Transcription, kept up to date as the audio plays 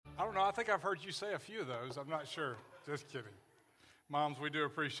I don't know. I think I've heard you say a few of those. I'm not sure. Just kidding. Moms, we do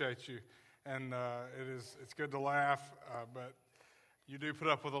appreciate you. And it's good to laugh, but you do put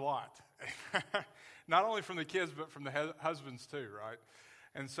up with a lot. Not only from the kids, but from the husbands too, right?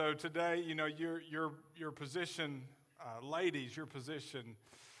 And so today, you know, your position, ladies, your position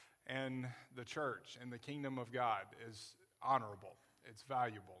in the church, in the kingdom of God is honorable. It's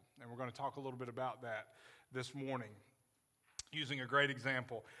valuable. And we're going to talk a little bit about that this morning using a great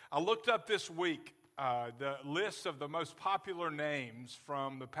example. I looked up this week the list of the most popular names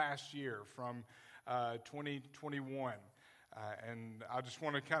from the past year, from 2021. And I just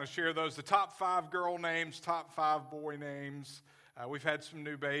want to kind of share those. The top 5 girl names, top 5 boy names. We've had some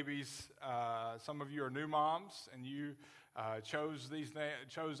new babies. Some of you are new moms, and you chose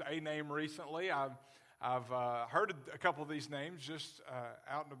a name recently. I've heard a couple of these names just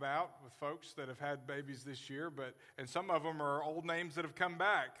out and about with folks that have had babies this year, and some of them are old names that have come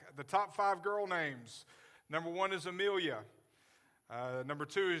back. The top 5 girl names. Number 1 is Amelia. Number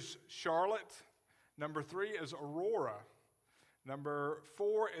 2 is Charlotte. Number 3 is Aurora. Number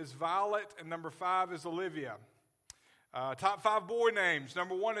 4 is Violet, and number 5 is Olivia. Top 5 boy names.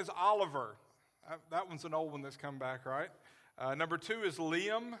 Number 1 is Oliver. That one's an old one that's come back, right? Number 2 is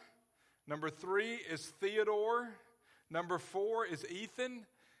Liam. Number 3 is Theodore. Number 4 is Ethan.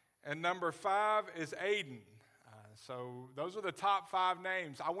 And number 5 is Aiden. So those are the top 5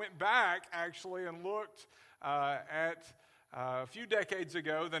 names. I went back, actually, and looked at a few decades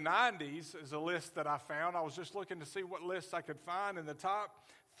ago. The 90s is a list that I found. I was just looking to see what lists I could find. And the top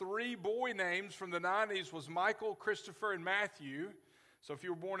 3 boy names from the 90s was Michael, Christopher, and Matthew. So if you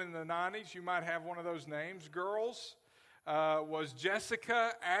were born in the 90s, you might have one of those names. Girls was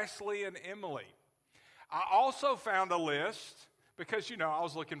Jessica, Ashley, and Emily. I also found a list, because, you know, I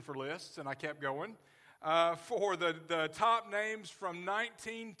was looking for lists, and I kept going, for the top names from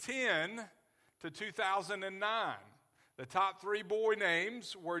 1910 to 2009. The top 3 boy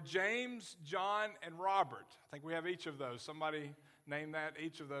names were James, John, and Robert. I think we have each of those. Somebody name that,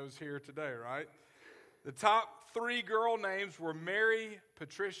 each of those here today, right? The top 3 girl names were Mary,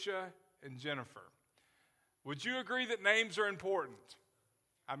 Patricia, and Jennifer. Would you agree that names are important?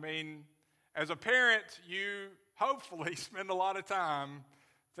 I mean, as a parent, you hopefully spend a lot of time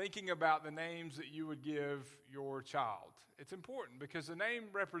thinking about the names that you would give your child. It's important because the name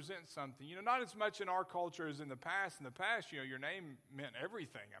represents something. You know, not as much in our culture as in the past. In the past, you know, your name meant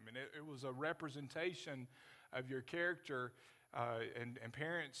everything. I mean, it was a representation of your character, and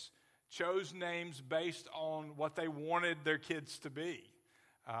parents chose names based on what they wanted their kids to be.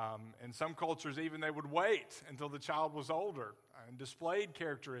 In some cultures, even they would wait until the child was older and displayed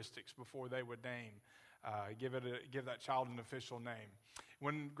characteristics before they would give that child an official name.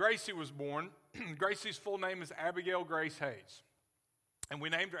 When Gracie was born, Gracie's full name is Abigail Grace Hayes. And we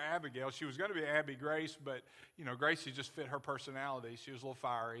named her Abigail. She was going to be Abby Grace, but, you know, Gracie just fit her personality. She was a little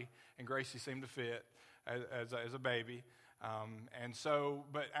fiery, and Gracie seemed to fit as a baby.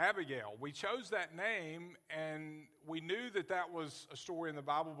 But Abigail, we chose that name, and we knew that was a story in the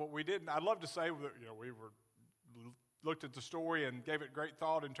Bible, but we didn't. I'd love to say that, you know, we looked at the story and gave it great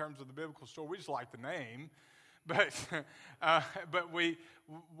thought in terms of the biblical story. We just liked the name, but we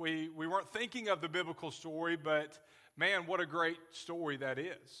weren't thinking of the biblical story. But man, what a great story that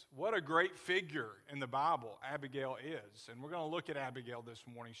is! What a great figure in the Bible Abigail is, and we're going to look at Abigail this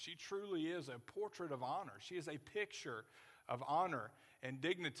morning. She truly is a portrait of honor. She is a picture of honor and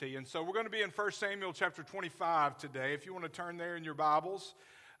dignity. And so we're going to be in 1 Samuel chapter 25 today. If you want to turn there in your Bibles.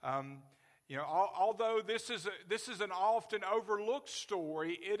 You know, although this is an often overlooked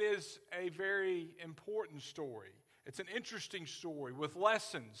story, it is a very important story. It's an interesting story with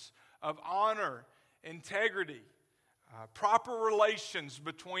lessons of honor, integrity, proper relations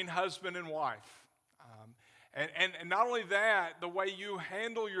between husband and wife. And not only that, the way you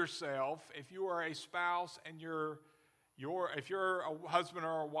handle yourself if you are a spouse and if you're a husband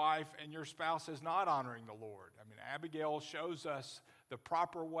or a wife and your spouse is not honoring the Lord. I mean, Abigail shows us the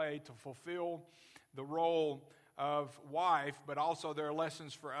proper way to fulfill the role of wife, but also there are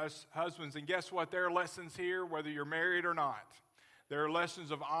lessons for us husbands. And guess what? There are lessons here whether you're married or not. There are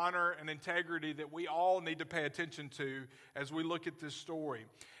lessons of honor and integrity that we all need to pay attention to as we look at this story.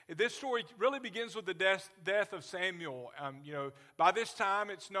 This story really begins with the death of Samuel. You know, by this time,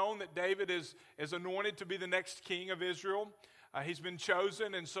 it's known that David is anointed to be the next king of Israel. He's been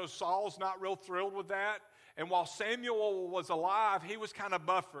chosen, and so Saul's not real thrilled with that. And while Samuel was alive, he was kind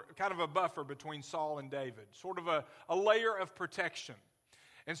of a buffer between Saul and David, sort of a layer of protection.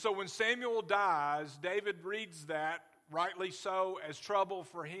 And so when Samuel dies, David reads that, rightly so, as trouble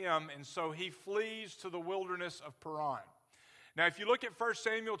for him, and so he flees to the wilderness of Paran. Now, if you look at 1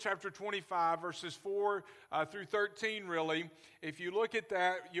 Samuel chapter 25, verses 4 through 13, really, if you look at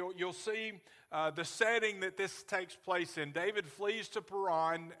that, you'll see the setting that this takes place in. David flees to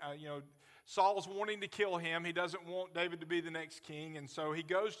Paran. Saul's wanting to kill him. He doesn't want David to be the next king, and so he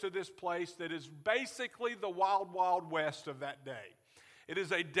goes to this place that is basically the wild, wild west of that day. It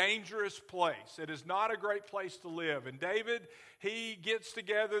is a dangerous place. It is not a great place to live. And David, he gets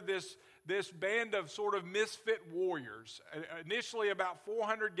together this band of sort of misfit warriors. Initially about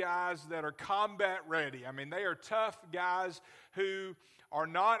 400 guys that are combat ready. I mean, they are tough guys who are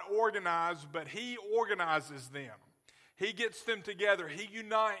not organized, but he organizes them. He gets them together. He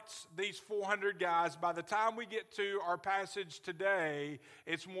unites these 400 guys. By the time we get to our passage today,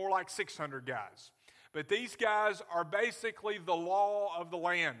 it's more like 600 guys. But these guys are basically the law of the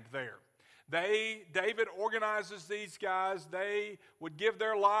land there. David organizes these guys. They would give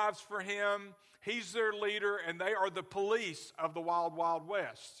their lives for him. He's their leader, and they are the police of the wild, wild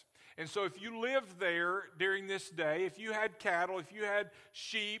west. And so if you lived there during this day, if you had cattle, if you had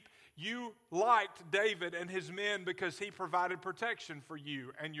sheep, you liked David and his men because he provided protection for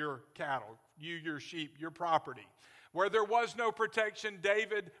you and your cattle, your sheep, your property. Where there was no protection,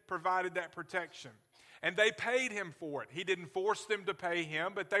 David provided that protection. And they paid him for it. He didn't force them to pay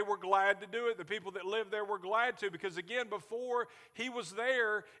him, but they were glad to do it. The people that lived there were glad to, because again, before he was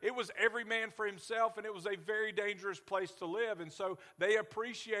there, it was every man for himself, and it was a very dangerous place to live. And so they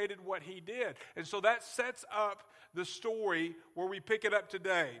appreciated what he did. And so that sets up the story where we pick it up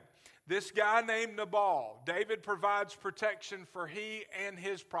today. This guy named Nabal, David provides protection for he and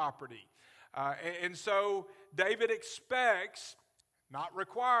his property. And so David expects, not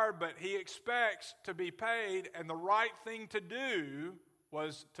required, but he expects to be paid, and the right thing to do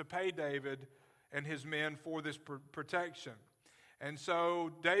was to pay David and his men for this protection. And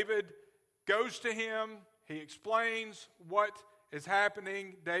so David goes to him, he explains what is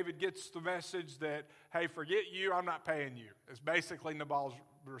happening. David gets the message that, hey, forget you, I'm not paying you. It's basically Nabal's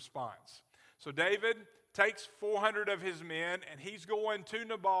response. So David takes 400 of his men, and he's going to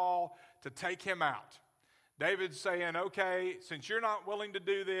Nabal to take him out. David's saying, okay, since you're not willing to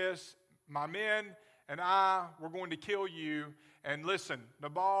do this, my men and I, we're going to kill you. And listen,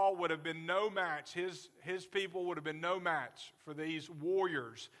 Nabal would have been no match. His people would have been no match for these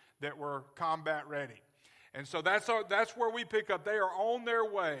warriors that were combat ready. And so that's where we pick up. They are on their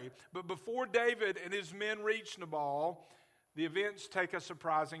way. But before David and his men reach Nabal, the events take a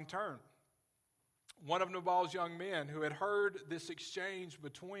surprising turn. One of Nabal's young men who had heard this exchange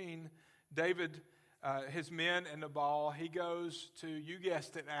between David, his men, and Nabal, he goes to, you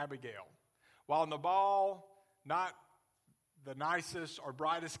guessed it, Abigail. While Nabal, not the nicest or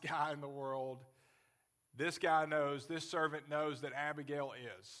brightest guy in the world, this servant knows that Abigail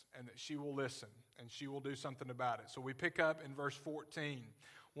is, and that she will listen, and she will do something about it. So we pick up in verse 14.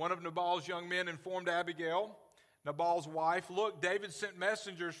 One of Nabal's young men informed Abigail, Nabal's wife, look, David sent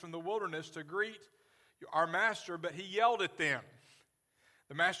messengers from the wilderness to greet our master, but he yelled at them.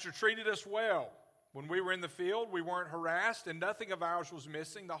 The master treated us well. When we were in the field, we weren't harassed, and nothing of ours was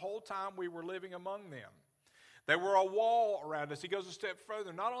missing the whole time we were living among them. They were a wall around us. He goes a step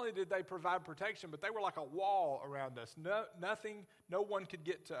further. Not only did they provide protection, but they were like a wall around us. No one could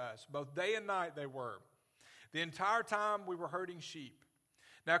get to us. Both day and night they were. The entire time we were herding sheep.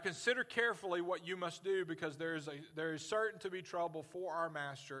 Now consider carefully what you must do, because there is certain to be trouble for our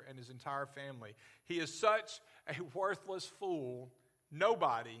master and his entire family. He is such a worthless fool,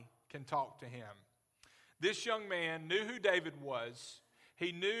 nobody can talk to him. This young man knew who David was.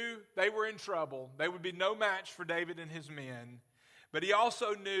 He knew they were in trouble. They would be no match for David and his men. But he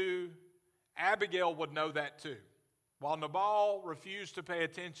also knew Abigail would know that too. While Nabal refused to pay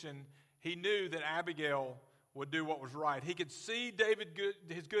attention, he knew that Abigail would do what was right. He could see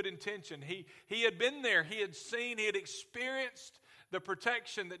his good intention. He had been there. He had seen, he had experienced the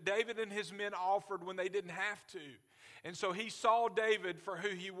protection that David and his men offered when they didn't have to. And so he saw David for who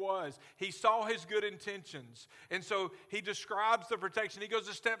he was. He saw his good intentions. And so he describes the protection. He goes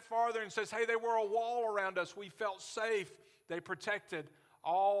a step farther and says, hey, they were a wall around us. We felt safe. They protected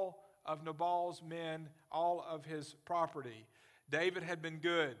all of Nabal's men, all of his property. David had been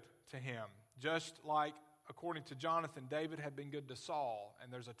good to him, just like, according to Jonathan, David had been good to Saul.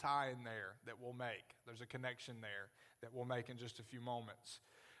 And there's a tie in there that we'll make. There's a connection there that we'll make in just a few moments.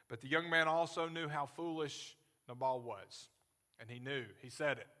 But the young man also knew how foolish Nabal was, and he knew, he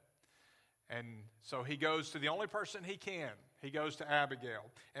said it. And so he goes to the only person he can. He goes to Abigail.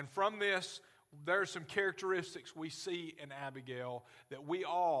 And from this, there are some characteristics we see in Abigail that we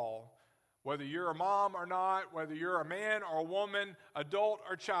all, whether you're a mom or not, whether you're a man or a woman, adult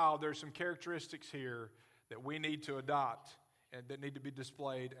or child, there's some characteristics here that we need to adopt that need to be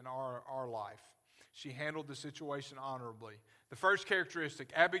displayed in our life. She handled the situation honorably. The first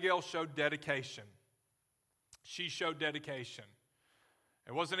characteristic, Abigail showed dedication. She showed dedication.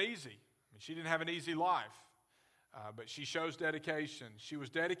 It wasn't easy. I mean, she didn't have an easy life, but she shows dedication. She was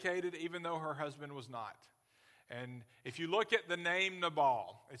dedicated even though her husband was not. And if you look at the name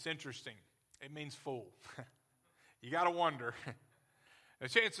Nabal, it's interesting. It means fool. You got to wonder. The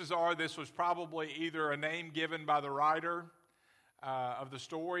chances are this was probably either a name given by the writer of the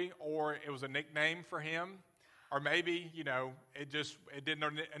story, or it was a nickname for him, or maybe, it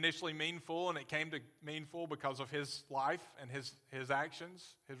didn't initially mean fool, and it came to mean fool because of his life and his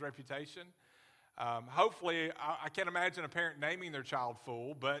actions, his reputation. Hopefully, I can't imagine a parent naming their child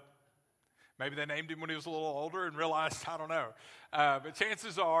fool, but maybe they named him when he was a little older and realized, I don't know. But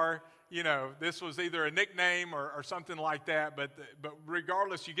chances are, this was either a nickname or something like that. But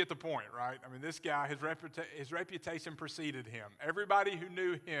regardless, you get the point, right? I mean, this guy, his reputation preceded him. Everybody who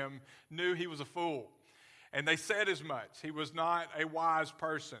knew him knew he was a fool. And they said as much. He was not a wise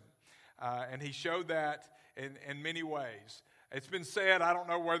person. And he showed that in many ways. It's been said, I don't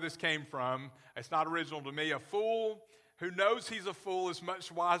know where this came from. It's not original to me. A fool who knows he's a fool is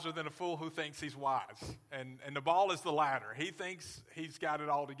much wiser than a fool who thinks he's wise. And Nabal is the latter. He thinks he's got it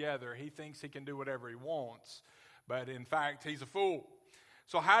all together. He thinks he can do whatever he wants. But in fact, he's a fool.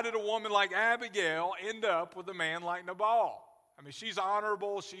 So how did a woman like Abigail end up with a man like Nabal? I mean, she's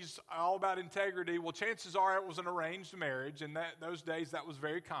honorable. She's all about integrity. Well, chances are it was an arranged marriage. In those days, that was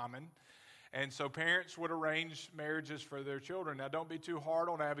very common. And so parents would arrange marriages for their children. Now, don't be too hard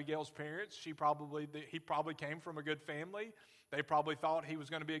on Abigail's parents. He probably came from a good family. They probably thought he was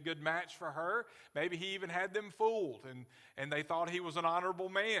going to be a good match for her. Maybe he even had them fooled, and they thought he was an honorable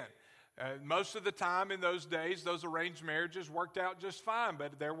man. Most of the time in those days, those arranged marriages worked out just fine,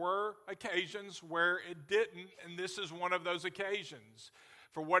 but there were occasions where it didn't, and this is one of those occasions.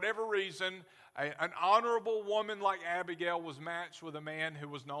 For whatever reason, an honorable woman like Abigail was matched with a man who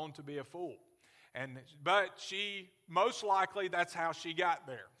was known to be a fool. But she, most likely, that's how she got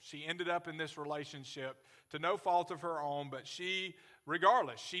there. She ended up in this relationship to no fault of her own, but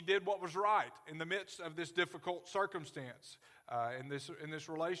regardless, she did what was right in the midst of this difficult circumstance in this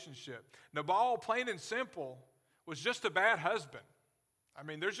relationship. Nabal, plain and simple, was just a bad husband. I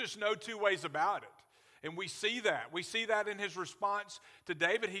mean, there's just no two ways about it. And we see that. We see that in his response to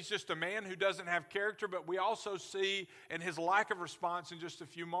David. He's just a man who doesn't have character, but we also see in his lack of response in just a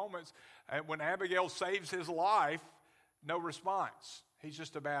few moments, when Abigail saves his life, no response. He's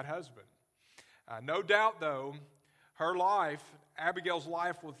just a bad husband. No doubt, though, Abigail's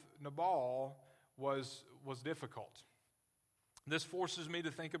life with Nabal was difficult. This forces me to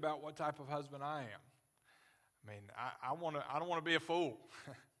think about what type of husband I am. I mean, I don't want to be a fool.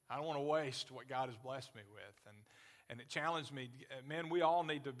 I don't want to waste what God has blessed me with. And it challenged me. Men, we all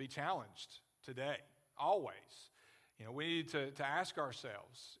need to be challenged today, always. We need to ask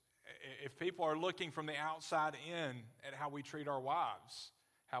ourselves, if people are looking from the outside in at how we treat our wives,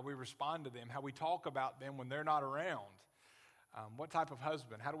 how we respond to them, how we talk about them when they're not around, what type of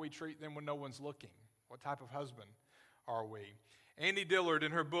husband? How do we treat them when no one's looking? What type of husband are we? Annie Dillard,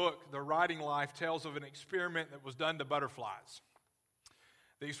 in her book, The Writing Life, tells of an experiment that was done to butterflies.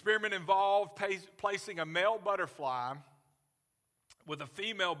 The experiment involved placing a male butterfly with a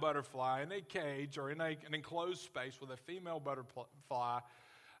female butterfly in a cage or in an enclosed space with a female butterfly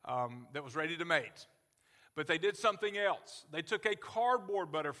that was ready to mate. But they did something else. They took a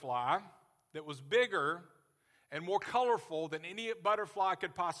cardboard butterfly that was bigger and more colorful than any butterfly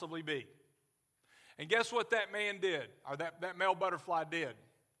could possibly be. And guess what that man did, or that male butterfly did?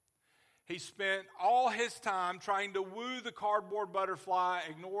 He spent all his time trying to woo the cardboard butterfly,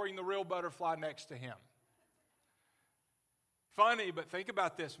 ignoring the real butterfly next to him. Funny, but think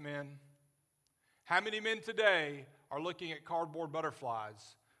about this, men. How many men today are looking at cardboard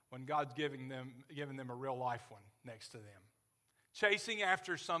butterflies when God's giving them a real life one next to them? Chasing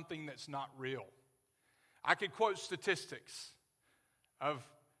after something that's not real. I could quote statistics of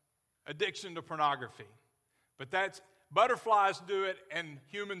addiction to pornography, but butterflies do it, and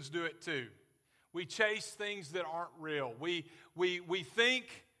humans do it too. We chase things that aren't real. We think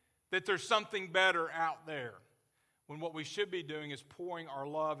that there's something better out there, when what we should be doing is pouring our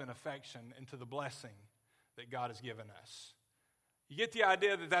love and affection into the blessing that God has given us. You get the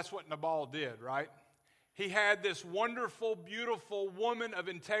idea that that's what Nabal did, right? He had this wonderful, beautiful woman of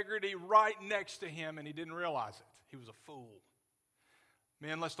integrity right next to him, and he didn't realize it. He was a fool.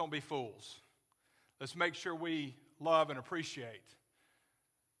 Men, let's don't be fools. Let's make sure we love and appreciate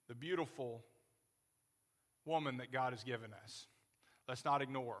the beautiful woman that God has given us. Let's not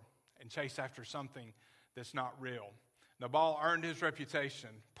ignore and chase after something that's not real. Nabal earned his reputation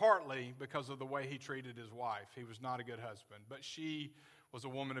partly because of the way he treated his wife. He was not a good husband, but she was a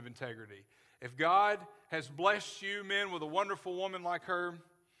woman of integrity. If God has blessed you, men, with a wonderful woman like her,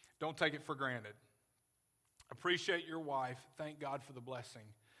 don't take it for granted. Appreciate your wife. Thank God for the blessing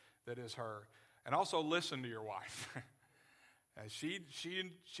that is her. And also listen to your wife.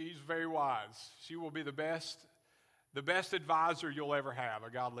 She's very wise. She will be the best advisor you'll ever have, a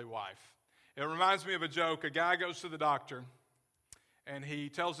godly wife. It reminds me of a joke. A guy goes to the doctor, and he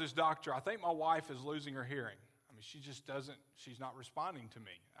tells his doctor, I think my wife is losing her hearing. I mean, she's not responding to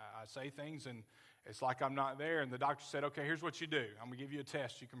me. I say things, and it's like I'm not there. And the doctor said, okay, here's what you do. I'm going to give you a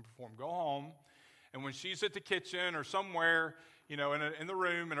test you can perform. Go home, and when she's at the kitchen or somewhere, in the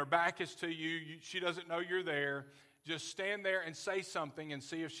room, and her back is to you, she doesn't know you're there, just stand there and say something and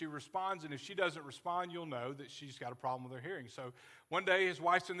see if she responds. And if she doesn't respond, you'll know that she's got a problem with her hearing. So one day his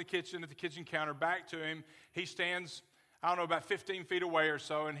wife's in the kitchen at the kitchen counter, back to him. He stands, about 15 feet away or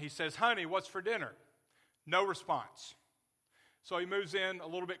so, and he says, honey, what's for dinner? No response. So he moves in a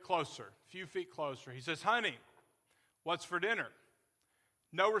little bit closer, a few feet closer. He says, honey, what's for dinner?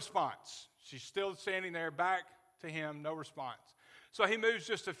 No response. She's still standing there, back to him, no response. So he moves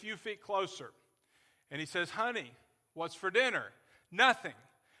just a few feet closer, and he says, honey, what's for dinner? Nothing.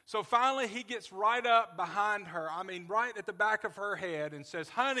 So finally he gets right up behind her, right at the back of her head, and says,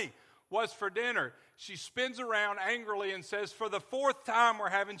 honey, what's for dinner? She spins around angrily and says, for the fourth time, we're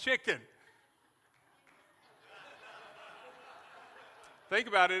having chicken. Think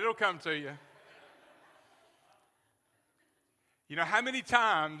about it, it'll come to you. How many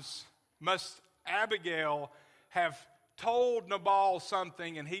times must Abigail have told Nabal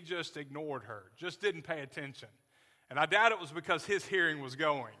something and he just ignored her, just didn't pay attention? And I doubt it was because his hearing was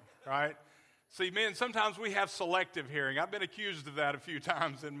going, right? See, men, sometimes we have selective hearing. I've been accused of that a few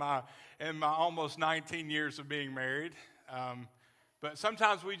times in my almost 19 years of being married. But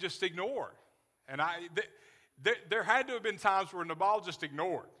sometimes we just ignore. And there had to have been times where Nabal just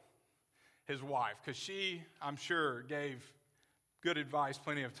ignored his wife, because she, I'm sure, gave good advice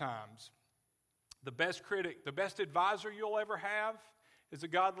plenty of times. The best advisor you'll ever have is a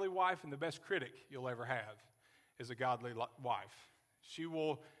godly wife, and the best critic you'll ever have is a godly wife. She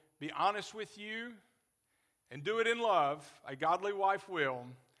will be honest with you and do it in love. A godly wife will.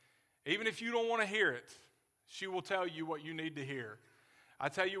 Even if you don't want to hear it, she will tell you what you need to hear. I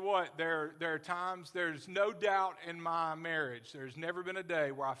tell you what, there are times, there's no doubt in my marriage, there's never been a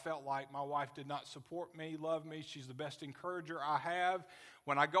day where I felt like my wife did not support me, love me. She's the best encourager I have.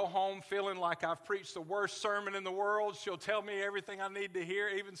 When I go home feeling like I've preached the worst sermon in the world, she'll tell me everything I need to hear.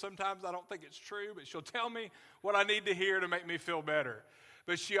 Even sometimes I don't think it's true, but she'll tell me what I need to hear to make me feel better.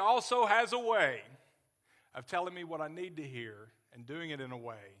 But she also has a way of telling me what I need to hear and doing it in a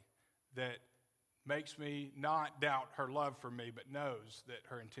way that makes me not doubt her love for me, but knows that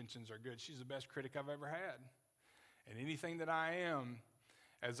her intentions are good. She's the best critic I've ever had. And anything that I am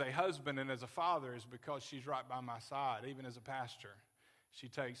as a husband and as a father is because she's right by my side, even as a pastor.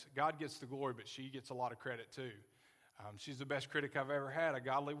 God gets the glory, but she gets a lot of credit too. She's the best critic I've ever had. A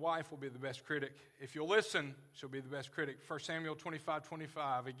godly wife will be the best critic. If you'll listen, she'll be the best critic. 1 Samuel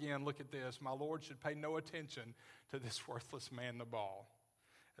 25:25. Again, look at this. My Lord should pay no attention to this worthless man, Nabal.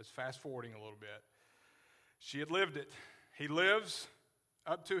 Let's fast forwarding a little bit. She had lived it. He lives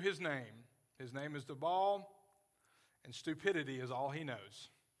up to his name. His name is Nabal, and stupidity is all he knows.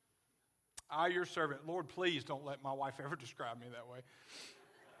 I, your servant, Lord, please don't let my wife ever describe me that way.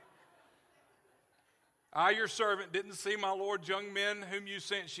 I, your servant, didn't see my Lord's young men whom you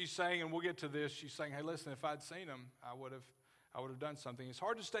sent, she's saying, and we'll get to this. She's saying, hey, listen, if I'd seen them, I would have done something. It's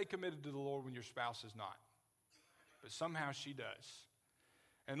hard to stay committed to the Lord when your spouse is not. But somehow she does.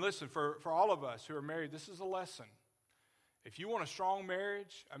 And listen, for all of us who are married, this is a lesson. If you want a strong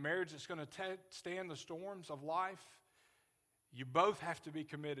marriage, a marriage that's going to stand the storms of life, you both have to be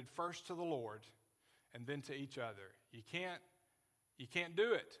committed first to the Lord and then to each other. You can't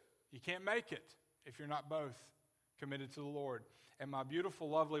do it. You can't make it if you're not both committed to the Lord. And my beautiful,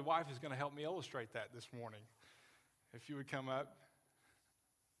 lovely wife is going to help me illustrate that this morning. If you would come up.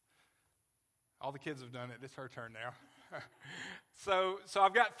 All the kids have done it. It's her turn now. So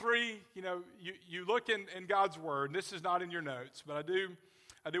I've got three, you look in God's Word, and this is not in your notes, but I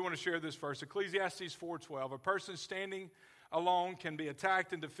do want to share this verse. Ecclesiastes 4:12, a person standing alone can be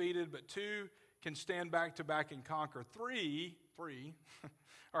attacked and defeated, but two can stand back to back and conquer. Three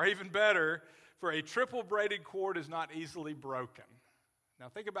are even better, for a triple braided cord is not easily broken. Now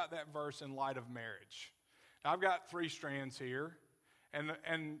think about that verse in light of marriage. Now I've got three strands here,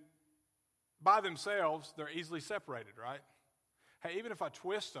 and by themselves, they're easily separated, right? Hey, even if I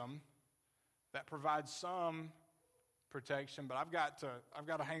twist them, that provides some protection, but I've got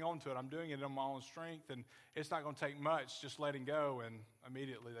to hang on to it. I'm doing it on my own strength, and it's not going to take much just letting go, and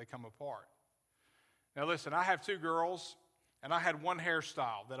immediately they come apart. Now listen, I have 2 girls, and I had one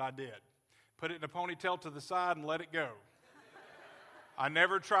hairstyle that I did. Put it in a ponytail to the side and let it go. I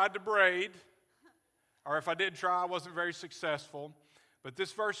never tried to braid, or if I did try, I wasn't very successful. But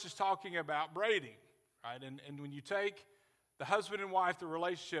this verse is talking about braiding, right? And when you take the husband and wife, the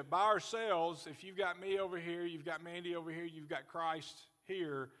relationship, by ourselves, if you've got me over here, you've got Mandy over here, you've got Christ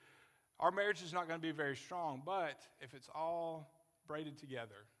here, our marriage is not going to be very strong. But if it's all braided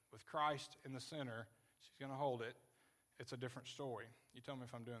together with Christ in the center, she's going to hold it, it's a different story. You tell me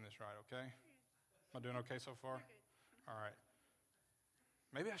if I'm doing this right, okay? Am I doing okay so far? All right.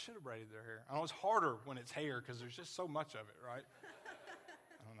 Maybe I should have braided their hair. I know it's harder when it's hair because there's just so much of it, right?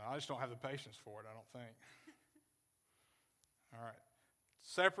 I don't know. I just don't have the patience for it, I don't think. All right.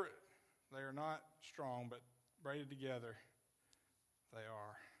 Separate, they are not strong, but braided together, they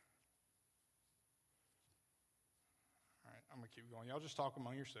are. All right, I'm going to keep going. Y'all just talk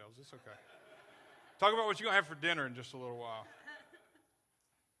among yourselves. It's okay. Talk about what you're going to have for dinner in just a little while.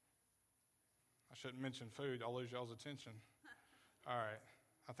 I shouldn't mention food. I'll lose y'all's attention. All right.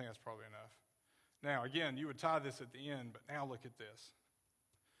 I think that's probably enough. Now, again, you would tie this at the end, but now look at this.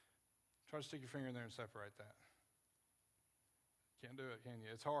 Try to stick your finger in there and separate that. Can't do it, can you?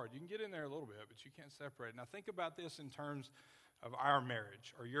 It's hard. You can get in there a little bit, but you can't separate. Now, think about this in terms of our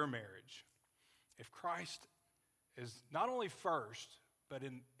marriage or your marriage. If Christ is not only first, but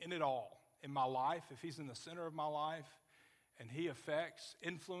in it all, in my life, if he's in the center of my life and he affects,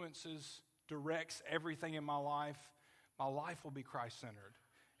 influences, directs everything in my life will be Christ-centered.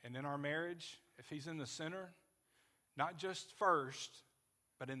 And in our marriage, if he's in the center, not just first,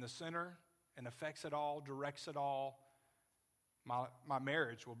 but in the center and affects it all, directs it all, my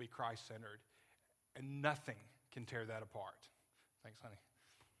marriage will be Christ-centered. And nothing can tear that apart. Thanks, honey.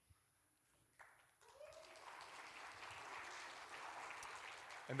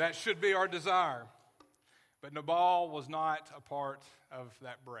 And that should be our desire. But Nabal was not a part of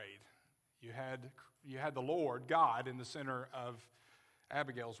that braid. You had the Lord, God, in the center of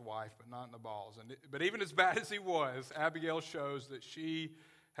Abigail's wife, but not Nabal's. But even as bad as he was, Abigail shows that she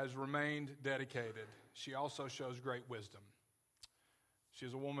has remained dedicated. She also shows great wisdom. She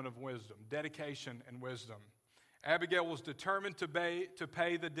is a woman of wisdom, dedication and wisdom. Abigail was determined to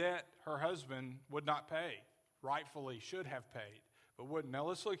pay the debt her husband would not pay, rightfully should have paid, but wouldn't. Now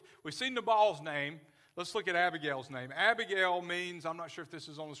let's look. We've seen Nabal's name. Let's look at Abigail's name. Abigail means, I'm not sure if this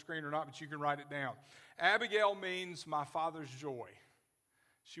is on the screen or not, but you can write it down. Abigail means my father's joy.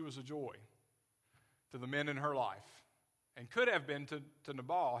 She was a joy to the men in her life and could have been to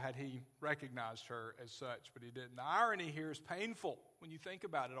Nabal had he recognized her as such, but he didn't. The irony here is painful when you think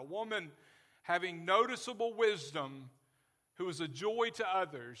about it. A woman having noticeable wisdom who was a joy to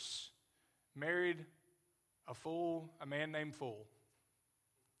others married a man named Fool.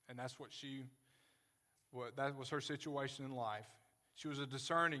 And that was her situation in life. She was a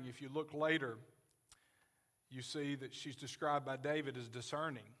discerning. If you look later, you see that she's described by David as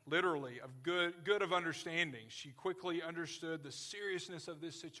discerning, literally of good of understanding. She quickly understood the seriousness of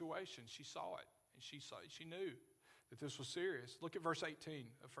this situation. She saw it, and she knew that this was serious. Look at verse 18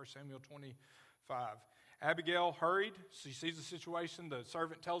 of 1 Samuel 25. Abigail hurried. She sees the situation. The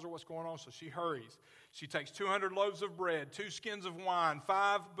servant tells her what's going on, so she hurries. She takes 200 loaves of bread, 2 skins of wine,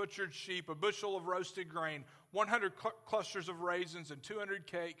 5 butchered sheep, a bushel of roasted grain, 100 clusters of raisins, and 200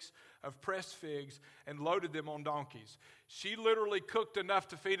 cakes of pressed figs, and loaded them on donkeys. She literally cooked enough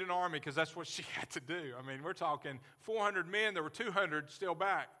to feed an army because that's what she had to do. I mean, we're talking 400 men. There were 200 still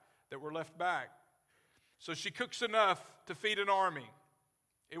back that were left back. So she cooks enough to feed an army.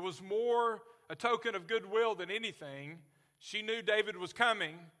 It was more a token of goodwill than anything. She knew David was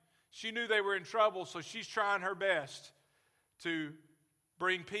coming. She knew they were in trouble, so she's trying her best to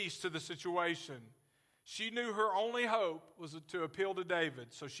bring peace to the situation. She knew her only hope was to appeal to David.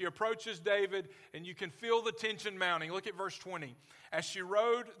 So she approaches David, and you can feel the tension mounting. Look at verse 20. As she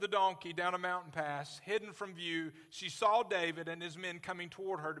rode the donkey down a mountain pass, hidden from view, she saw David and his men coming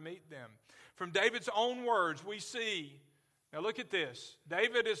toward her to meet them. From David's own words, we see, now look at this.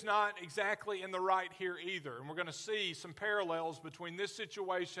 David is not exactly in the right here either. And we're going to see some parallels between this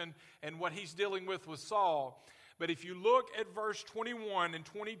situation and what he's dealing with Saul. But if you look at verse 21 and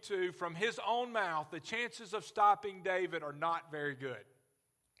 22, from his own mouth, the chances of stopping David are not very good.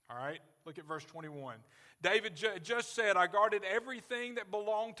 All right? Look at verse 21. David just said, I guarded everything that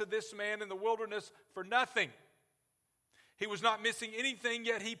belonged to this man in the wilderness for nothing. He was not missing anything,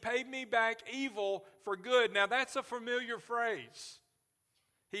 yet he paid me back evil for good. Now that's a familiar phrase.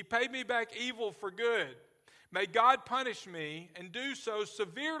 He paid me back evil for good. May God punish me and do so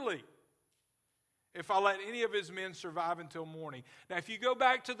severely if I let any of his men survive until morning. Now, if you go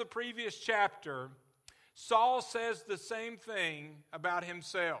back to the previous chapter, Saul says the same thing about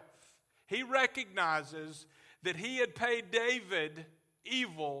himself. He recognizes that he had paid David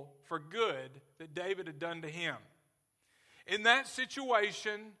evil for good that David had done to him. In that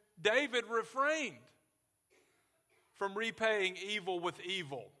situation, David refrained from repaying evil with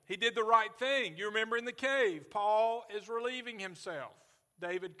evil. He did the right thing. You remember in the cave, Paul is relieving himself.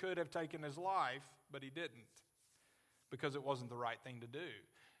 David could have taken his life, but he didn't, because it wasn't the right thing to do.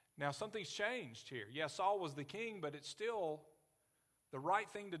 Now, something's changed here. Yes, Saul was the king, but it's still the right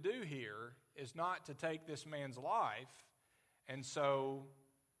thing to do here is not to take this man's life. And so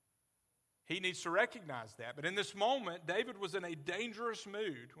he needs to recognize that. But in this moment, David was in a dangerous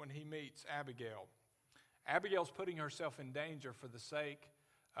mood when he meets Abigail. Abigail's putting herself in danger for the sake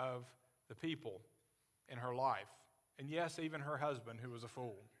of the people in her life. And yes, even her husband, who was a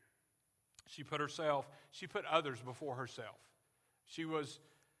fool. She put others before herself. She was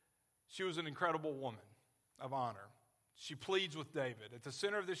an incredible woman of honor. She pleads with David. At the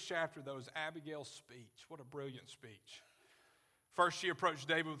center of this chapter, though, is Abigail's speech. What a brilliant speech. First, she approached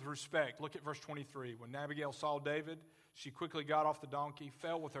David with respect. Look at verse 23. When Abigail saw David, she quickly got off the donkey,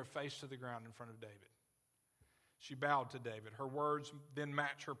 fell with her face to the ground in front of David. She bowed to David. Her words then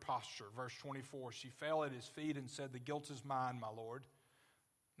match her posture. Verse 24, she fell at his feet and said, "The guilt is mine, my Lord."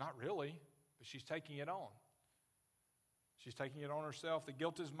 Not really, but she's taking it on. She's taking it on herself. "The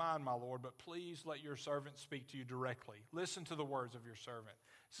guilt is mine, my Lord, but please let your servant speak to you directly. Listen to the words of your servant."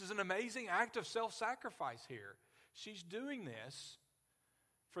 This is an amazing act of self-sacrifice here. She's doing this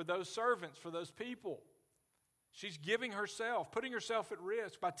for those servants, for those people. She's giving herself, putting herself at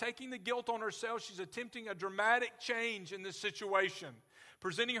risk. By taking the guilt on herself, she's attempting a dramatic change in this situation.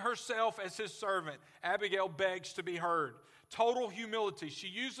 Presenting herself as his servant, Abigail begs to be heard. Total humility. She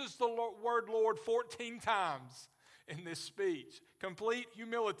uses the word Lord 14 times in this speech. Complete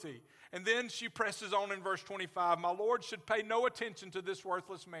humility. And then she presses on in verse 25. "My Lord should pay no attention to this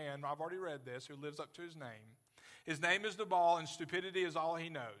worthless man," I've already read this, "who lives up to his name. His name is Nabal, and stupidity is all he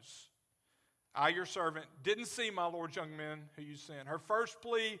knows. I, your servant, didn't see my Lord's young men who you sent." Her first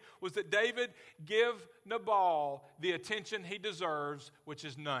plea was that David give Nabal the attention he deserves, which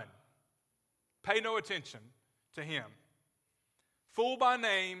is none. Pay no attention to him. Fool by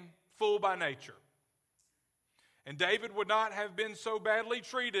name, fool by nature. And David would not have been so badly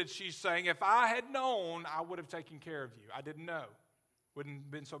treated, she's saying. If I had known, I would have taken care of you. I didn't know. Wouldn't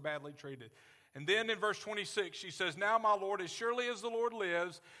have been so badly treated. And then in verse 26, she says, "Now, my Lord, as surely as the Lord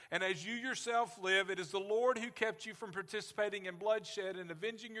lives, and as you yourself live, it is the Lord who kept you from participating in bloodshed and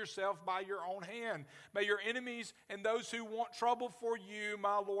avenging yourself by your own hand. May your enemies and those who want trouble for you,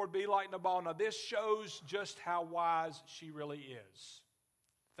 my Lord, be like Nabal." Now, this shows just how wise she really is.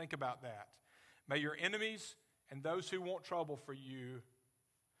 Think about that. May your enemies and those who want trouble for you,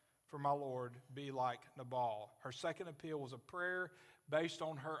 for my Lord, be like Nabal. Her second appeal was a prayer based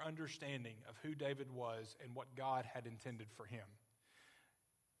on her understanding of who David was and what God had intended for him.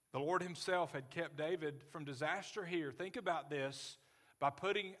 The Lord himself had kept David from disaster here. Think about this, by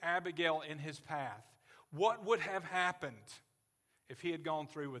putting Abigail in his path. What would have happened if he had gone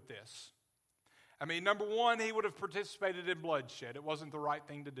through with this? I mean, number one, he would have participated in bloodshed. It wasn't the right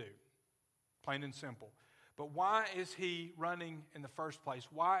thing to do, plain and simple. But why is he running in the first place?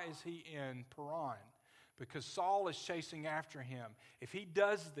 Why is he in Paran? Because Saul is chasing after him. If he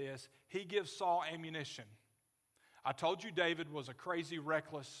does this, he gives Saul ammunition. I told you David was a crazy,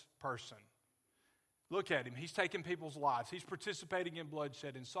 reckless person. Look at him. He's taking people's lives. He's participating in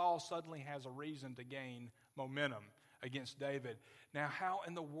bloodshed. And Saul suddenly has a reason to gain momentum against David. Now, how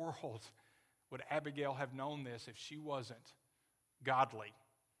in the world would Abigail have known this if she wasn't godly?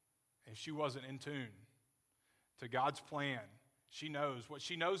 If she wasn't in tune to God's plan? She knows what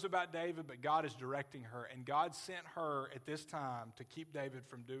she knows about David, but God is directing her. And God sent her at this time to keep David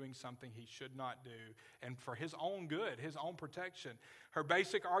from doing something he should not do, and for his own good, his own protection. Her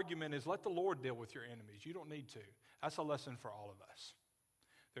basic argument is, let the Lord deal with your enemies. You don't need to. That's a lesson for all of us.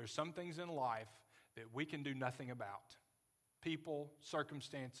 There's some things in life that we can do nothing about. People,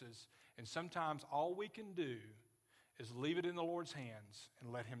 circumstances, and sometimes all we can do is leave it in the Lord's hands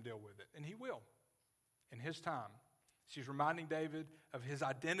and let him deal with it. And he will, in his time. She's reminding David of his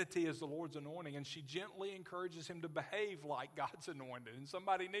identity as the Lord's anointing, and she gently encourages him to behave like God's anointed, and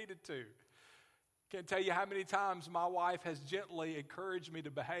somebody needed to. Can't tell you how many times my wife has gently encouraged me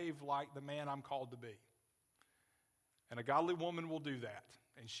to behave like the man I'm called to be. And a godly woman will do that,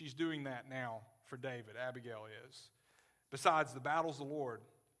 and she's doing that now for David. Abigail is. Besides, the battle's the Lord.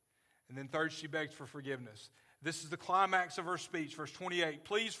 And then third, she begs for forgiveness. This is the climax of her speech, verse 28.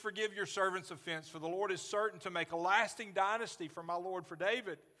 Please forgive your servant's offense, for the Lord is certain to make a lasting dynasty for my Lord, for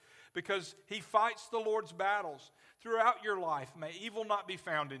David, because he fights the Lord's battles. Throughout your life, may evil not be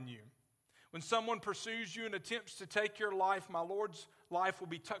found in you. When someone pursues you and attempts to take your life, my Lord's life will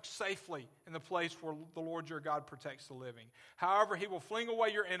be tucked safely in the place where the Lord your God protects the living. However, he will fling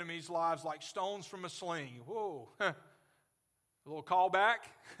away your enemies' lives like stones from a sling. Whoa. A little callback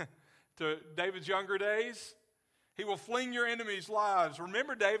to David's younger days. He will fling your enemies' lives.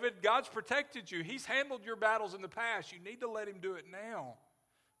 Remember, David, God's protected you. He's handled your battles in the past. You need to let him do it now.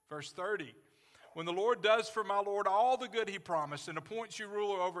 Verse 30. When the Lord does for my Lord all the good he promised and appoints you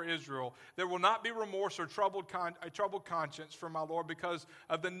ruler over Israel, there will not be remorse or a troubled conscience for my Lord because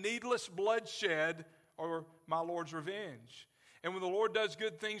of the needless bloodshed or my Lord's revenge. And when the Lord does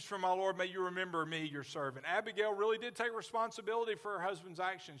good things for my Lord, may you remember me, your servant. Abigail really did take responsibility for her husband's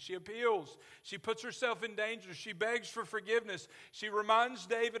actions. She appeals. She puts herself in danger. She begs for forgiveness. She reminds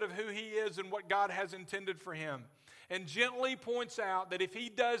David of who he is and what God has intended for him, and gently points out that if he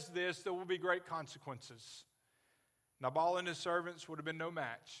does this, there will be great consequences. Nabal and his servants would have been no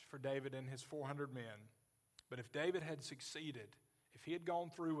match for David and his 400 men. But if David had succeeded, if he had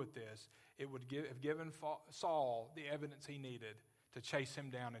gone through with this, it would have given Saul the evidence he needed to chase him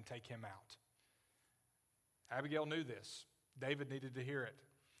down and take him out. Abigail knew this. David needed to hear it.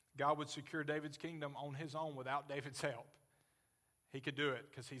 God would secure David's kingdom on his own without David's help. He could do it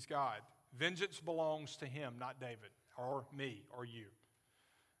because he's God. Vengeance belongs to him, not David or me or you.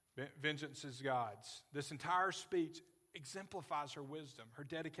 Vengeance is God's. This entire speech exemplifies her wisdom, her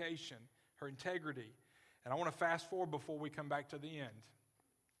dedication, her integrity. And I want to fast forward before we come back to the end.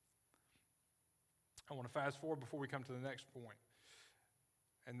 I want to fast forward before we come to the next point.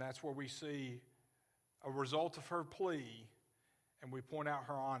 And that's where we see a result of her plea, and we point out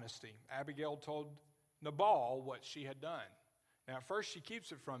her honesty. Abigail told Nabal what she had done. Now, at first, she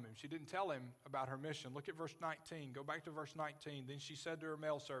keeps it from him. She didn't tell him about her mission. Look at verse 19. Go back to verse 19. Then she said to her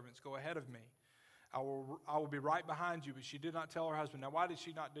male servants, go ahead of me. I will be right behind you. But she did not tell her husband. Now, why did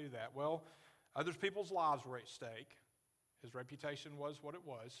she not do that? Well, other people's lives were at stake. His reputation was what it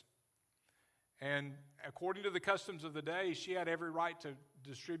was. And according to the customs of the day, she had every right to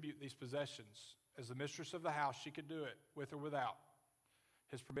distribute these possessions. As the mistress of the house, she could do it with or without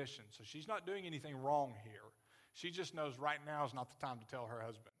his permission. So she's not doing anything wrong here. She just knows right now is not the time to tell her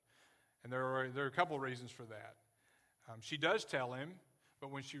husband. And there are a couple of reasons for that. She does tell him,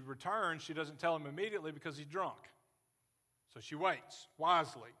 but when she returns, she doesn't tell him immediately because he's drunk. So she waits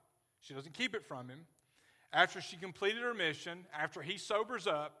wisely. She doesn't keep it from him. After she completed her mission, after he sobers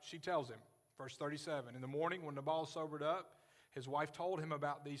up, she tells him. Verse 37, in the morning when Nabal sobered up, his wife told him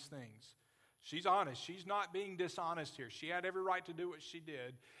about these things. She's honest. She's not being dishonest here. She had every right to do what she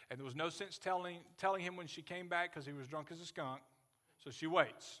did, and there was no sense telling him when she came back because he was drunk as a skunk. So she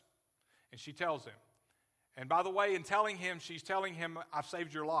waits, and she tells him. And by the way, in telling him, she's telling him, I've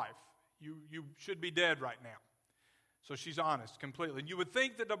saved your life. You should be dead right now. So she's honest completely. And you would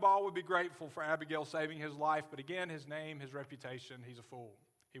think that Nabal would be grateful for Abigail saving his life, but again, his name, his reputation, he's a fool.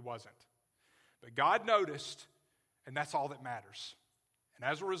 He wasn't. But God noticed, and that's all that matters. And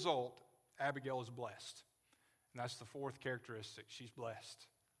as a result, Abigail is blessed. And that's the fourth characteristic. She's blessed.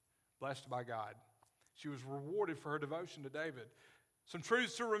 Blessed by God. She was rewarded for her devotion to David. Some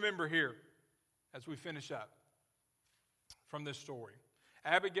truths to remember here as we finish up from this story.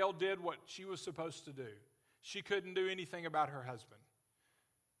 Abigail did what she was supposed to do. She couldn't do anything about her husband.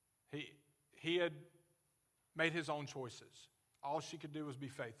 He had made his own choices. All she could do was be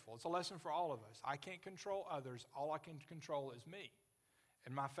faithful. It's a lesson for all of us. I can't control others. All I can control is me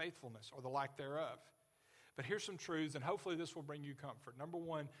and my faithfulness or the lack thereof. But here's some truths, and hopefully this will bring you comfort. Number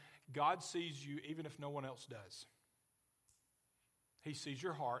one, God sees you even if no one else does. He sees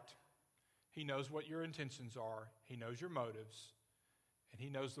your heart. He knows what your intentions are. He knows your motives. And he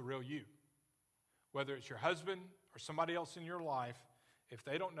knows the real you. Whether it's your husband or somebody else in your life, if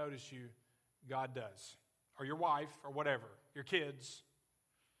they don't notice you, God does. Or your wife or whatever, your kids.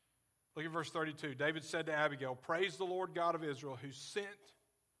 Look at verse 32. David said to Abigail, praise the Lord God of Israel who sent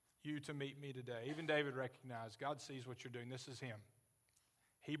you to meet me today. Even David recognized God sees what you're doing. This is him.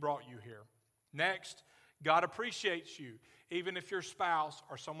 He brought you here. Next, God appreciates you, even if your spouse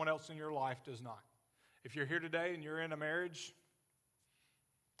or someone else in your life does not. If you're here today and you're in a marriage,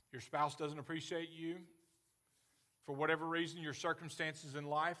 your spouse doesn't appreciate you, for whatever reason, your circumstances in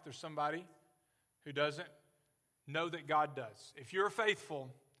life, there's somebody who doesn't, know that God does. If you're faithful,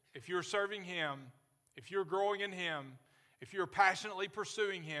 if you're serving him, if you're growing in him, if you're passionately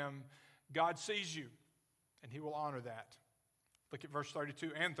pursuing him, God sees you, and he will honor that. Look at verse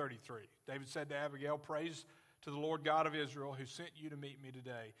 32 and 33. David said to Abigail, "Praise to the Lord God of Israel who sent you to meet me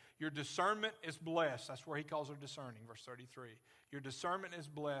today. Your discernment is blessed." That's where he calls her discerning, verse 33. "Your discernment is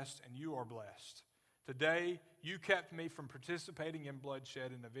blessed, and you are blessed. Today you kept me from participating in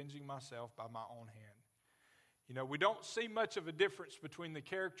bloodshed and avenging myself by my own hand." You know, we don't see much of a difference between the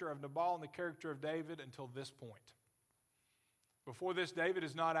character of Nabal and the character of David until this point. Before this, David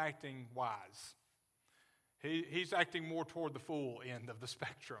is not acting wise. He's acting more toward the fool end of the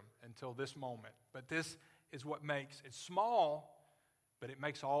spectrum until this moment. But this is what makes it small, but it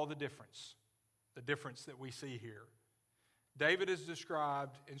makes all the difference that we see here. David is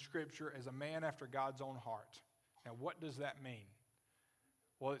described in Scripture as a man after God's own heart. Now, what does that mean?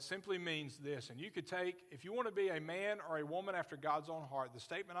 Well, it simply means this, and you could take, if you want to be a man or a woman after God's own heart, the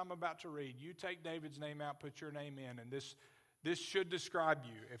statement I'm about to read, you take David's name out, put your name in, and this should describe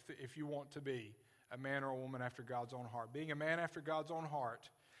you if you want to be a man or a woman after God's own heart. Being a man after God's own heart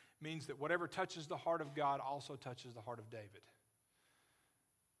means that whatever touches the heart of God also touches the heart of David.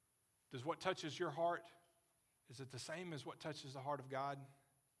 Does what touches your heart, is it the same as what touches the heart of God?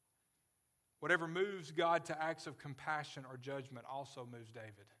 Whatever moves God to acts of compassion or judgment also moves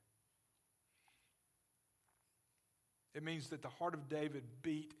David. It means that the heart of David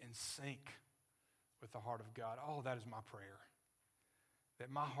beat in sync with the heart of God. Oh, that is my prayer. That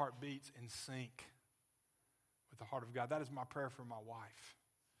my heart beats in sync with the heart of God. That is my prayer for my wife.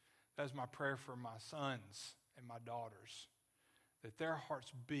 That is my prayer for my sons and my daughters. That their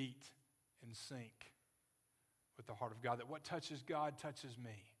hearts beat in sync with the heart of God. That what touches God touches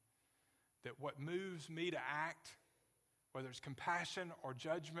me. That what moves me to act, whether it's compassion or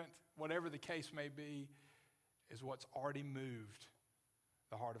judgment, whatever the case may be, is what's already moved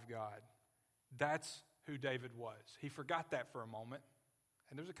the heart of God. That's who David was. He forgot that for a moment,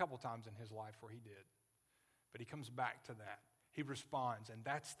 and there's a couple times in his life where he did. But he comes back to that. He responds, and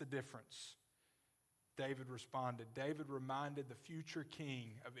that's the difference. David responded. David reminded the future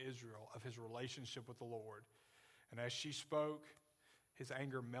king of Israel of his relationship with the Lord. And as she spoke, his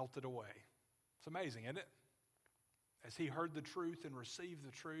anger melted away. It's amazing, isn't it? As he heard the truth and received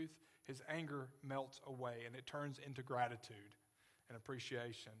the truth, his anger melts away, and it turns into gratitude and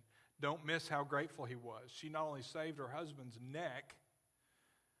appreciation. Don't miss how grateful he was. She not only saved her husband's neck,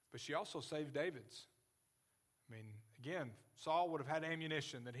 but she also saved David's. I mean, again, Saul would have had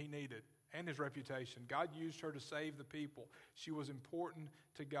ammunition that he needed and his reputation. God used her to save the people. She was important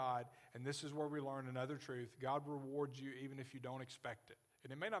to God, and this is where we learn another truth. God rewards you even if you don't expect it.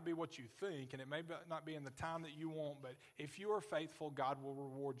 And it may not be what you think, and it may not be in the time that you want, but if you are faithful, God will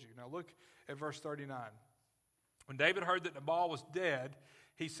reward you. Now look at verse 39. When David heard that Nabal was dead,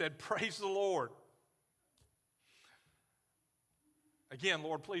 he said, "Praise the Lord." Again,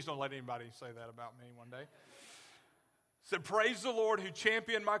 Lord, please don't let anybody say that about me one day. Said, "Praise the Lord who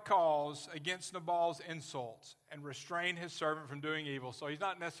championed my cause against Nabal's insults and restrained his servant from doing evil." So he's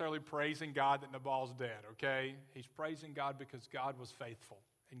not necessarily praising God that Nabal's dead, okay? He's praising God because God was faithful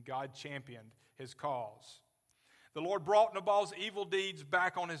and God championed his cause. The Lord brought Nabal's evil deeds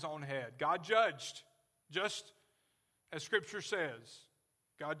back on his own head. God judged, just as Scripture says.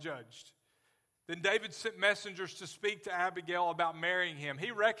 God judged. Then David sent messengers to speak to Abigail about marrying him. He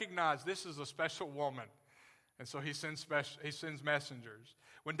recognized this is a special woman. And so he sends messengers.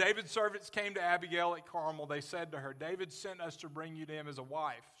 When David's servants came to Abigail at Carmel, they said to her, "David sent us to bring you to him as a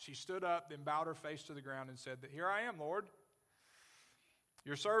wife." She stood up, then bowed her face to the ground and said, "Here I am, Lord,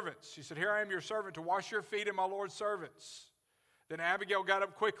 your servants." She said, "Here I am, your servant, to wash your feet and my Lord's servants." Then Abigail got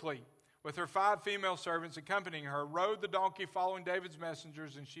up quickly with her 5 female servants accompanying her, rode the donkey following David's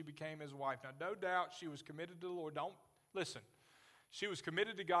messengers, and she became his wife. Now, no doubt she was committed to the Lord. Listen. She was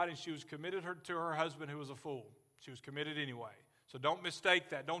committed to God, and she was committed to her husband, who was a fool. She was committed anyway. So don't mistake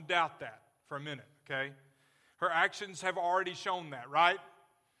that. Don't doubt that for a minute, okay? Her actions have already shown that, right?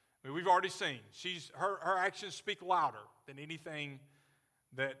 I mean, we've already seen. Her actions speak louder than anything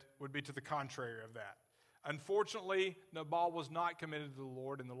that would be to the contrary of that. Unfortunately, Nabal was not committed to the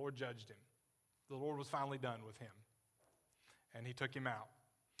Lord, and the Lord judged him. The Lord was finally done with him, and he took him out.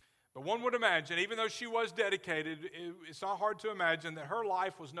 But one would imagine, even though she was dedicated, it's not hard to imagine that her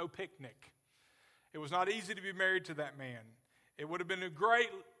life was no picnic. It was not easy to be married to that man. It would have been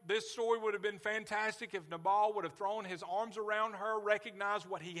this story would have been fantastic if Nabal would have thrown his arms around her, recognized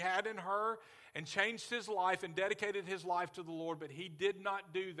what he had in her, and changed his life and dedicated his life to the Lord. But he did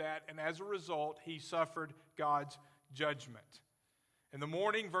not do that, and as a result, he suffered God's judgment. In the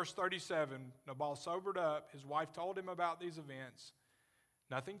morning, verse 37, Nabal sobered up. His wife told him about these events.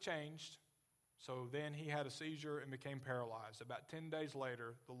 Nothing changed, so then he had a seizure and became paralyzed. About 10 days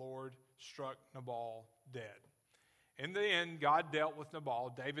later, the Lord struck Nabal dead. In the end, God dealt with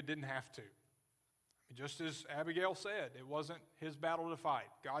Nabal. David didn't have to. Just as Abigail said, it wasn't his battle to fight.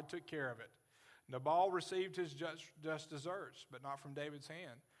 God took care of it. Nabal received his just deserts, but not from David's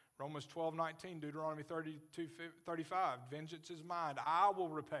hand. Romans 12:19, Deuteronomy 32:35, vengeance is mine, I will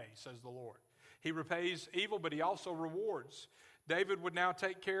repay, says the Lord. He repays evil, but he also rewards. David would now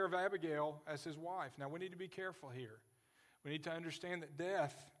take care of Abigail as his wife. Now we need to be careful here. We need to understand that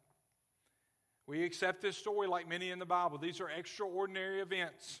death, we accept this story like many in the Bible. These are extraordinary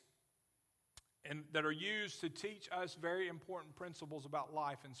events and that are used to teach us very important principles about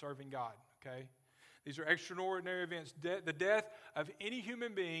life and serving God, okay? These are extraordinary events. The death of any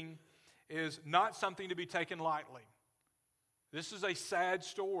human being is not something to be taken lightly. This is a sad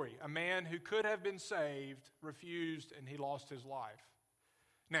story. A man who could have been saved refused, and he lost his life.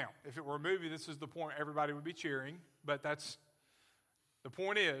 Now, if it were a movie, this is the point everybody would be cheering, but the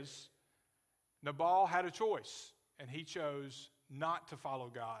point is, Nabal had a choice, and he chose not to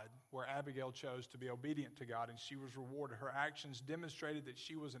follow God, where Abigail chose to be obedient to God, and she was rewarded. Her actions demonstrated that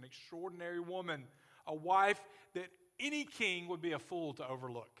she was an extraordinary woman, a wife that any king would be a fool to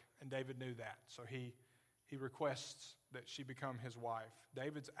overlook, and David knew that, so he requests that she become his wife.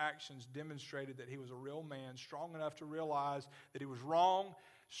 David's actions demonstrated that he was a real man, strong enough to realize that he was wrong,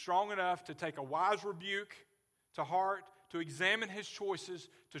 strong enough to take a wise rebuke to heart, to examine his choices,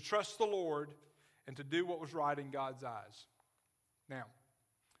 to trust the Lord, and to do what was right in God's eyes. Now,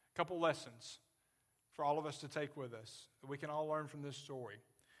 a couple lessons for all of us to take with us that we can all learn from this story.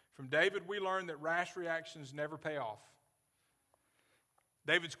 From David, we learn that rash reactions never pay off.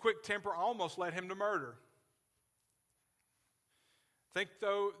 David's quick temper almost led him to murder. Think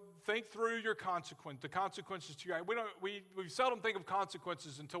through your the consequences to your act. We seldom think of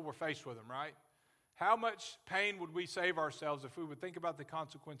consequences until we're faced with them, right? How much pain would we save ourselves if we would think about the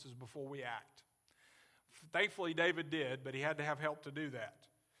consequences before we act? Thankfully, David did, but he had to have help to do that.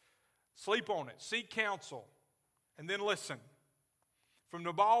 Sleep on it, seek counsel, and then listen. From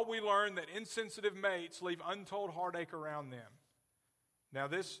Nabal, we learn that insensitive mates leave untold heartache around them. Now,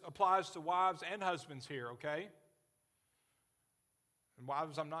 this applies to wives and husbands here, okay? And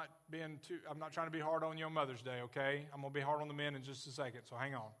wives, I'm not trying to be hard on you on Mother's Day, okay? I'm going to be hard on the men in just a second, so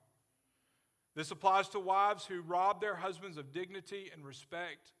hang on. This applies to wives who rob their husbands of dignity and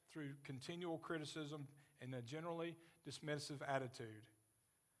respect through continual criticism and a generally dismissive attitude.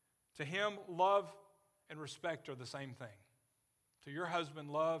 To him, love and respect are the same thing. To your husband,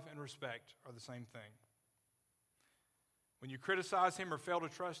 love and respect are the same thing. When you criticize him or fail to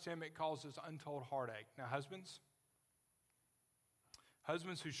trust him, it causes untold heartache. Now, husbands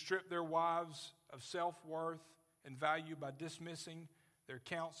who strip their wives of self-worth and value by dismissing their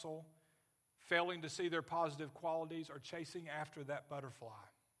counsel, failing to see their positive qualities, are chasing after that butterfly,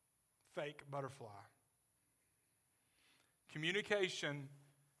 fake butterfly. Communication,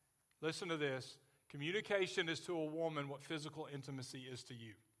 listen to this, communication is to a woman what physical intimacy is to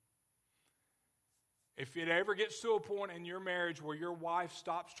you. If it ever gets to a point in your marriage where your wife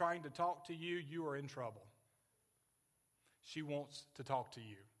stops trying to talk to you, you are in trouble. She wants to talk to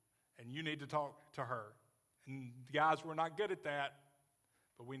you, and you need to talk to her. And guys, we're not good at that,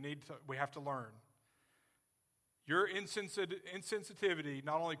 but we have to learn. Your insensitivity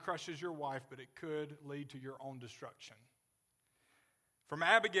not only crushes your wife, but it could lead to your own destruction. From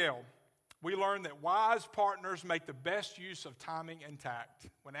Abigail, we learn that wise partners make the best use of timing and tact.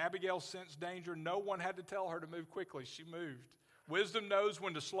 When Abigail sensed danger, no one had to tell her to move quickly. She moved. Wisdom knows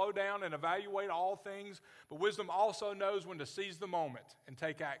when to slow down and evaluate all things, but wisdom also knows when to seize the moment and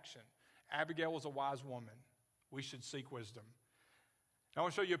take action. Abigail was a wise woman. We should seek wisdom. Now, I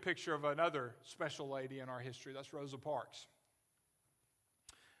want to show you a picture of another special lady in our history. That's Rosa Parks.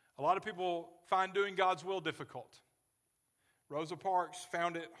 A lot of people find doing God's will difficult. Rosa Parks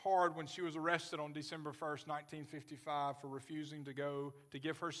found it hard when she was arrested on December 1st, 1955, for refusing to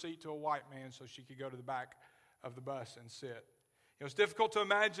give her seat to a white man so she could go to the back of the bus and sit. It was difficult to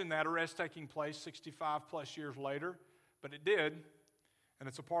imagine that arrest taking place 65 plus years later, but it did, and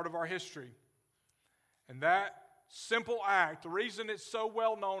it's a part of our history. And that simple act, the reason it's so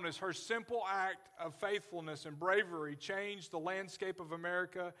well known is her simple act of faithfulness and bravery changed the landscape of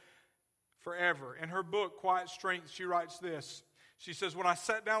America forever. In her book, Quiet Strength, she writes this. She says, "When I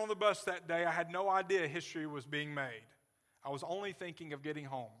sat down on the bus that day, I had no idea history was being made. I was only thinking of getting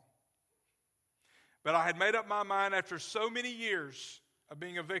home. But I had made up my mind after so many years of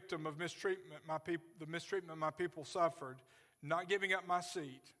being a victim of mistreatment, the mistreatment my people suffered, not giving up my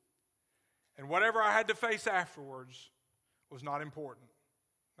seat. And whatever I had to face afterwards was not important."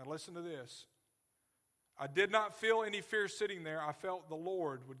 Now listen to this. "I did not feel any fear sitting there. I felt the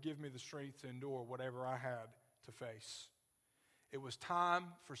Lord would give me the strength to endure whatever I had to face. It was time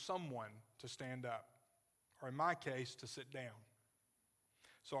for someone to stand up, or in my case, to sit down.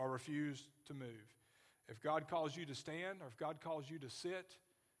 So I refused to move. If God calls you to stand, or if God calls you to sit,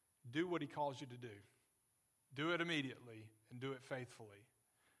 do what He calls you to do. Do it immediately and do it faithfully.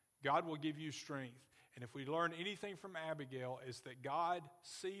 God will give you strength. And if we learn anything from Abigail, is that God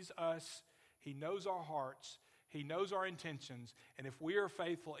sees us, He knows our hearts, He knows our intentions, and if we are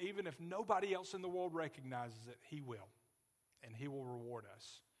faithful, even if nobody else in the world recognizes it, He will. And He will reward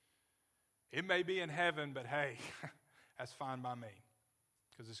us. It may be in heaven, but hey, that's fine by me,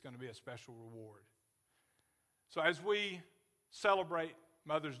 because it's going to be a special reward. So as we celebrate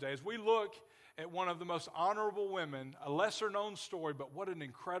Mother's Day, as we look at one of the most honorable women, a lesser-known story, but what an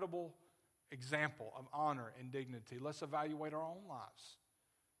incredible example of honor and dignity. Let's evaluate our own lives.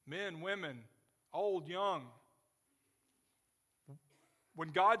 Men, women, old, young. When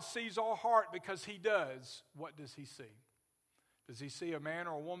God sees our heart, because He does, what does He see? Does He see a man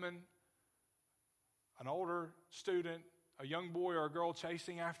or a woman, an older student, a young boy or a girl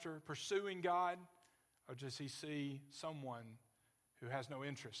chasing after, pursuing God? Or does He see someone who has no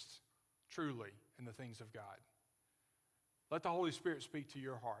interest truly in the things of God? Let the Holy Spirit speak to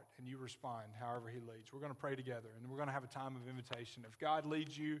your heart and you respond however He leads. We're going to pray together and we're going to have a time of invitation. If God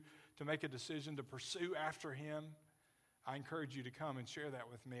leads you to make a decision to pursue after Him, I encourage you to come and share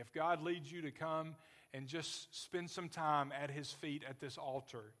that with me. If God leads you to come and just spend some time at His feet at this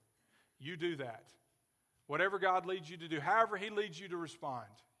altar, you do that. Whatever God leads you to do, however He leads you to respond,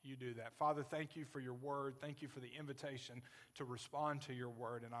 you do that. Father, thank You for Your word. Thank You for the invitation to respond to Your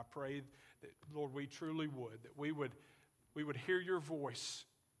word. And I pray that, Lord, we truly would, that we would hear Your voice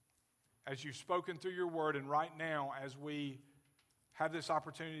as You've spoken through Your word. And right now, as we have this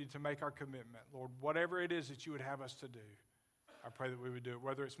opportunity to make our commitment, Lord, whatever it is that You would have us to do, I pray that we would do it.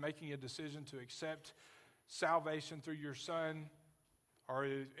 Whether it's making a decision to accept salvation through Your Son, or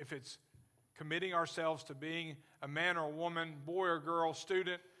if it's committing ourselves to being a man or a woman, boy or girl,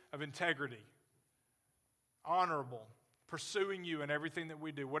 student of integrity, honorable, pursuing You in everything that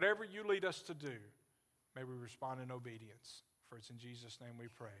we do. Whatever You lead us to do, may we respond in obedience. For it's in Jesus' name we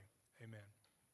pray. Amen.